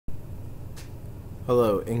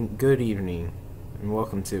Hello and good evening, and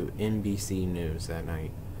welcome to NBC News at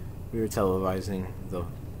night. We are televising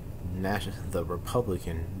the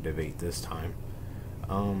Republican debate this time.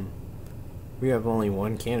 We have only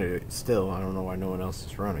one candidate still. I don't know why no one else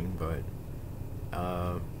is running, but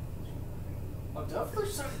Oh, definitely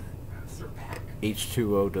some. They're back.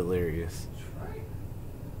 H2O Delirious. That's right.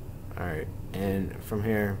 Alright, and from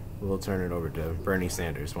here, we'll turn it over to Bernie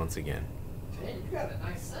Sanders once again. Hey, you got a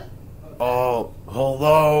nice set. Oh,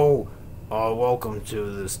 hello. Welcome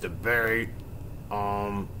to this debate.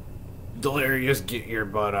 Delirious, get your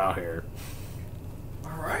butt out here.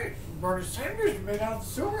 Alright. Bernie Sanders, you made out of the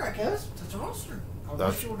sewer, I guess. That's awesome. I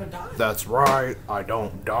wish you would have died. That's right. I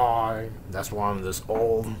don't die. That's why I'm this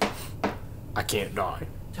old. I can't die.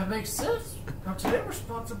 That makes sense. Now, today we're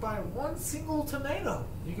sponsored by one single tomato.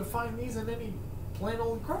 You can find these in any plain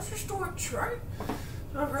old grocery store, that's right?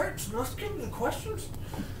 Alright, so let's get into the questions.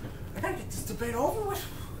 I gotta get this debate over with.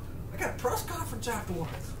 I got a press conference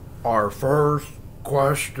afterwards. Our first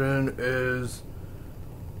question is,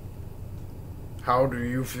 how do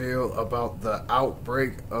you feel about the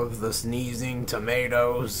outbreak of the sneezing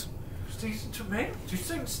tomatoes? Sneezing tomato? Did you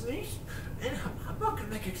say sneeze? And I'm not gonna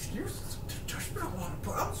make excuses. There's been a lot of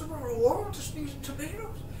problems around the world with the sneezing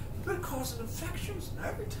tomatoes. They've been causing infections and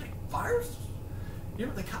everything. Viruses.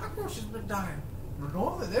 Even the cockroaches have been dying. But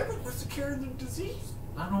normally they were supposed to carry the disease.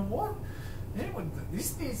 Not no more. Anyway, these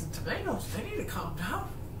sneezing tomatoes, they need to calm down.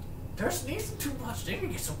 They're sneezing too much. They need to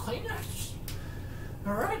get some Kleenex.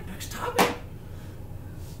 Alright, next topic.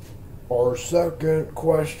 Our second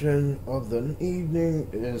question of the evening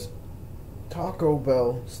is, Taco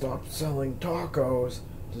Bell stopped selling tacos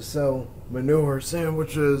to sell manure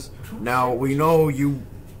sandwiches. Now, we know you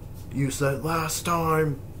said last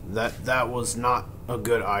time that was not a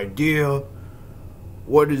good idea.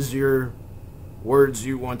 What is your words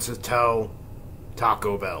you want to tell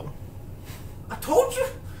Taco Bell? I told you.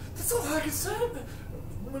 That's all I can say.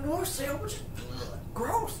 Manure sandwiches.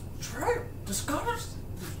 Gross. Trash. Disgusting.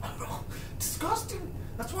 Disgusting.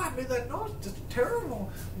 That's why I made that noise. It's terrible.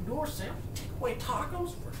 Manure sandwich. Take away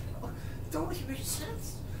tacos. It don't even make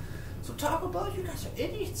sense. So Taco Bell, you guys are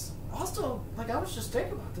idiots. Also, like I was just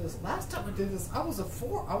thinking about this. Last time I did this, I was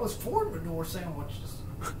for manure sandwiches.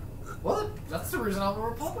 Well, that's the reason I'm a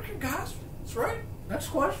Republican, guys. That's right. Next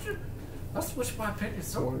question. I switched my opinion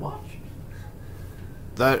so much.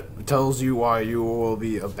 That tells you why you will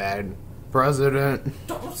be a bad president.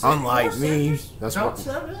 Unlike me. That's what.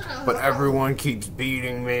 But everyone keeps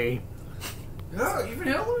beating me. Yeah, even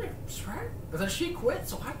Hillary. That's right. But then she quit,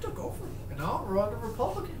 so I took over. And now I'm running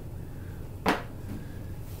Republican.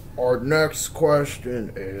 Our next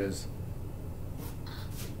question is,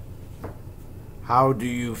 how do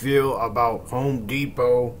you feel about Home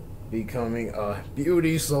Depot becoming a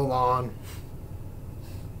beauty salon?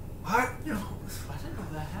 I didn't know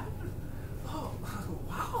that happened. Oh,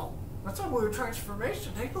 wow. That's a weird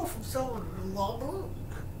transformation. They go from selling lumber,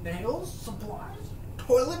 nails, supplies,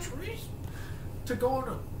 toiletries, to going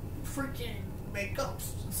to freaking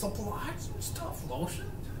makeups and supplies and stuff,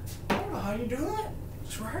 lotion. I don't know how you do that.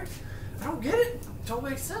 That's right. I don't get it. It don't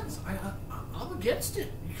make sense. I'm against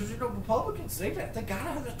it because Republicans they gotta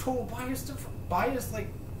have a total biased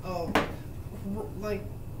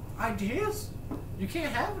ideas. You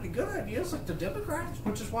can't have any good ideas like the Democrats,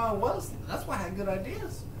 which is why I was. That's why I had good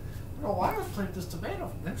ideas. I don't know why I was playing this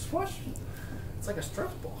tomato. Next question. It's like a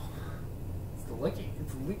stress ball. It's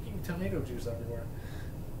leaking tomato juice everywhere.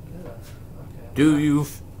 Yeah. Okay.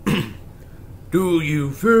 Do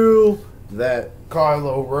you feel that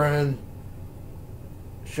Kylo Ren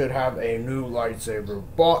should have a new lightsaber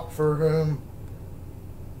bought for him?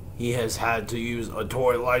 He has had to use a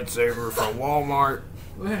toy lightsaber from Walmart.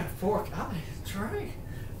 Man, poor guy. That's right.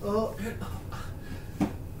 And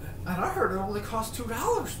I heard it only cost $2.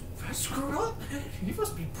 That's screwed up. Man, he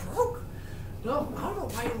must be broke. No, I don't know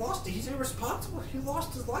why he lost it. He's irresponsible. He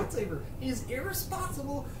lost his lightsaber. He's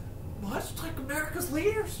irresponsible, much like America's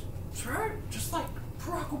leaders. That's right. Just like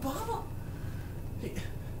Barack Obama.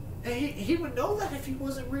 He would know that if he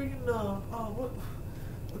wasn't reading the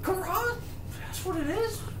Quran. That's what it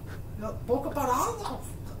is. Book about Allah.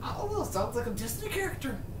 Allah sounds like a Disney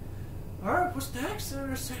character. Alright, what's next,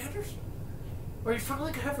 Senator Sanders? Are you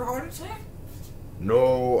finally gonna have your heart attack?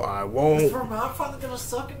 No, I won't. Is Vermont finally gonna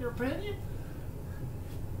suck in your opinion?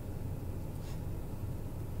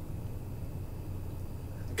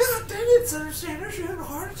 God dang it, Senator Sanders, you having a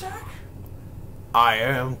heart attack? I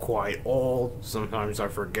am quite old. Sometimes I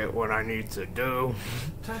forget what I need to do.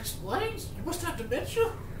 That explains. You must have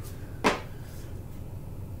dementia.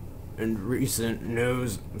 in recent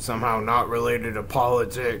news, somehow not related to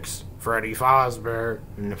politics, Freddy Fazbear,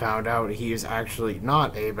 and found out he is actually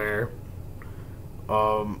not a bear.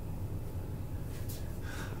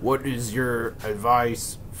 What is your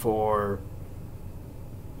advice for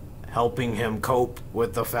helping him cope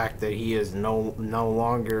with the fact that he is no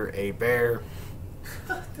longer a bear?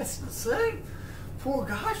 That's insane. Poor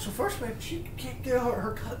guy. So first, man, she can't get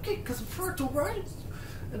her cupcake because of parental rights,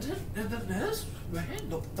 and then this, man,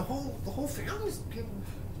 the whole family's getting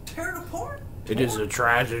tearing apart. It is a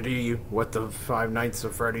tragedy what the Five Nights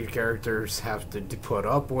at Freddy characters have to put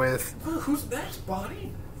up with. Who's next,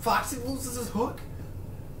 Bonnie? Foxy loses his hook.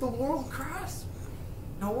 The world cries.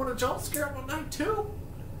 No one to jump scare him on night 2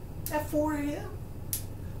 at 4 a.m.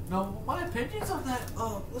 Now, my opinions on that,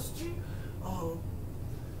 listen to you,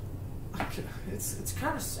 it's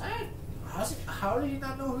kind of sad. How do you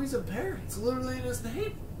not know he's a bear? It's literally in his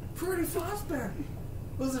name. Freddy Fazbear.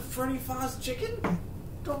 Was it Freddy Faz Chicken?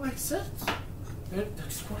 Don't make sense.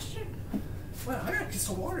 Next question. Well, I gotta get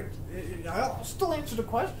some water. I'll still answer the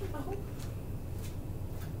question, I hope.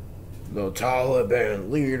 The Taliban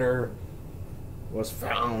leader was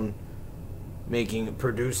found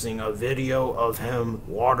producing a video of him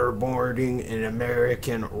waterboarding an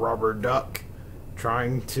American rubber duck,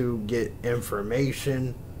 trying to get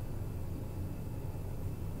information,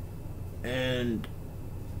 and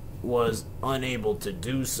was unable to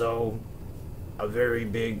do so. A very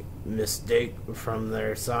big mistake from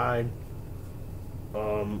their side.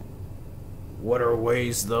 What are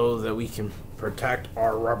ways, though, that we can protect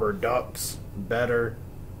our rubber ducks better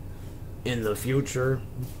in the future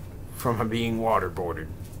from being waterboarded?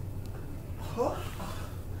 Huh?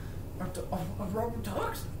 Rubber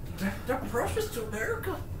ducks? They're precious to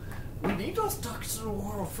America. We need those ducks in the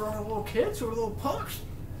world for our little kids who are little punks.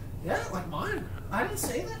 Yeah, like mine. I didn't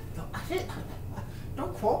say that. No, I didn't.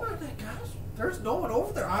 Don't quote me on that, guys. There's no one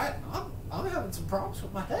over there. I'm having some problems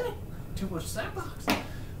with my head. Too much sandbox.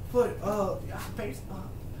 But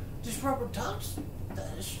these rubber ducks,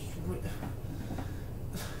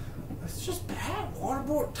 it's just bad.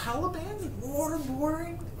 Taliban's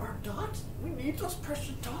waterboarding our ducks. We need those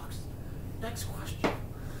precious ducks. Next question.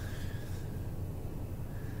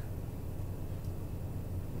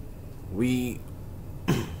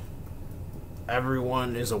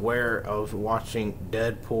 Everyone is aware of watching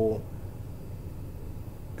Deadpool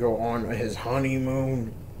go on his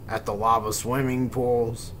honeymoon at the lava swimming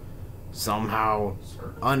pools, somehow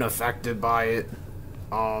unaffected by it.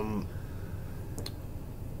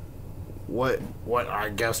 What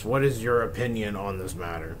is your opinion on this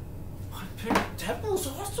matter? My opinion, Deadpool's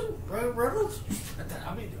awesome. Ryan Reynolds.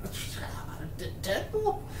 I mean,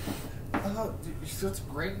 Deadpool. It's a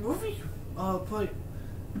great movie. But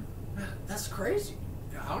that's crazy.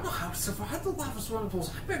 I don't know how to survive the lava swimming pools.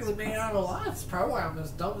 I barely made it out alive. That's probably why I'm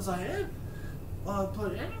as dumb as I am.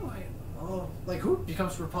 But anyway, like, who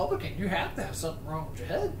becomes Republican? You have to have something wrong with your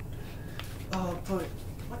head. But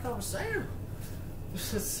like I was saying,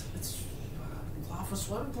 lava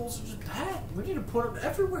swimming pools are just bad. We need to put them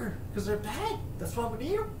everywhere because they're bad. That's why we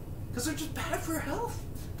need them, because they're just bad for your health.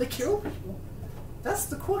 They kill people. That's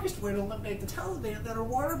the quickest way to eliminate the Taliban that are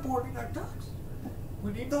waterboarding our ducks.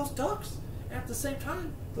 We need those ducks. And at the same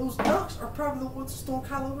time, those ducks are probably the ones who stole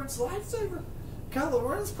Kylo Ren's lightsaber. Kylo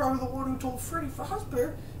Ren's probably the one who told Freddy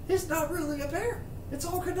Fazbear he's not really a bear. It's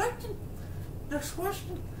all connected. Next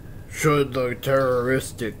question. Should the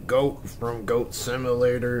terroristic goat from Goat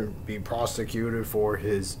Simulator be prosecuted for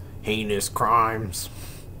his heinous crimes?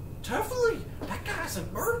 Definitely. That guy's a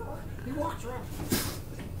murderer. He walks around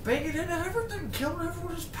banging into everything, killing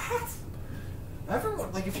everyone in his path.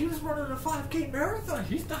 Everyone. Like, if he was running a 5K marathon,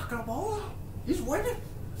 he's knocking them all out. He's winning.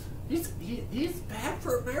 He's bad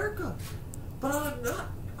for America. But I'm not.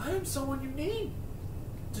 I am someone you need.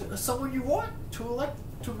 Someone you want to elect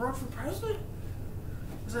to run for president.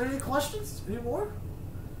 Is there any questions? Any more?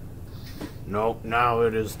 Nope. Now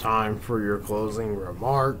it is time for your closing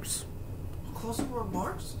remarks. Closing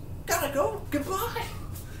remarks? Gotta go. Goodbye.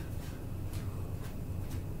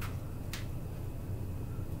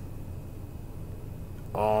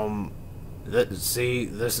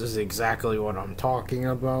 This is exactly what I'm talking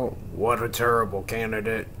about. What a terrible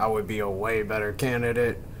candidate. I would be a way better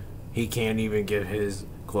candidate. He can't even give his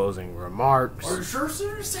closing remarks. Are you sure,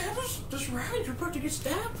 Senator Sanders? Just right, you're about to get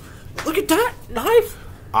stabbed. Look at that knife.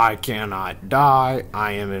 I cannot die.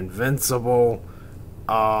 I am invincible.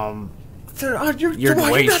 You're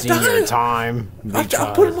wasting your time.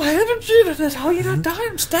 I'm putting my energy into this. How are you not dying?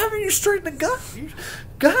 I'm stabbing you straight in the gut.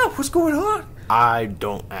 God, what's going on? I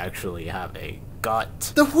don't actually have a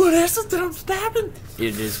gut. Then what is it that I'm stabbing?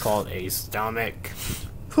 It is called a stomach.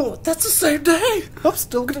 Oh, that's the same day. I'm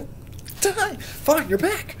still gonna die. Fine, you're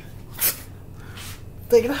back.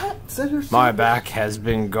 Take it out. My back has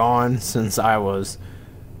been gone since I was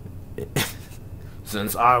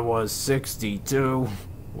 62,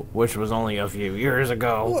 which was only a few years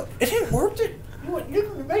ago. What? It ain't worth it.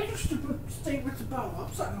 You're making stupid statements about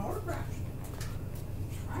upside autographs.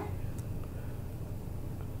 That's right.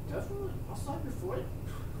 Definitely. I'll sign your foot.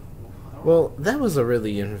 Well, that was a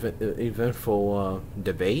really eventful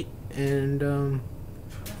debate, and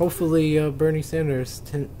hopefully Bernie Sanders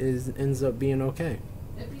ends up being okay.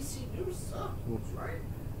 NBC News sucks. That's right.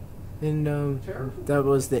 And that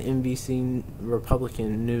was the NBC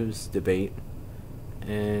Republican news debate,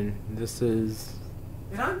 and this is...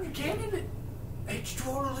 And I'm your candidate.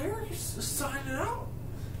 H2O Delirious is signing out.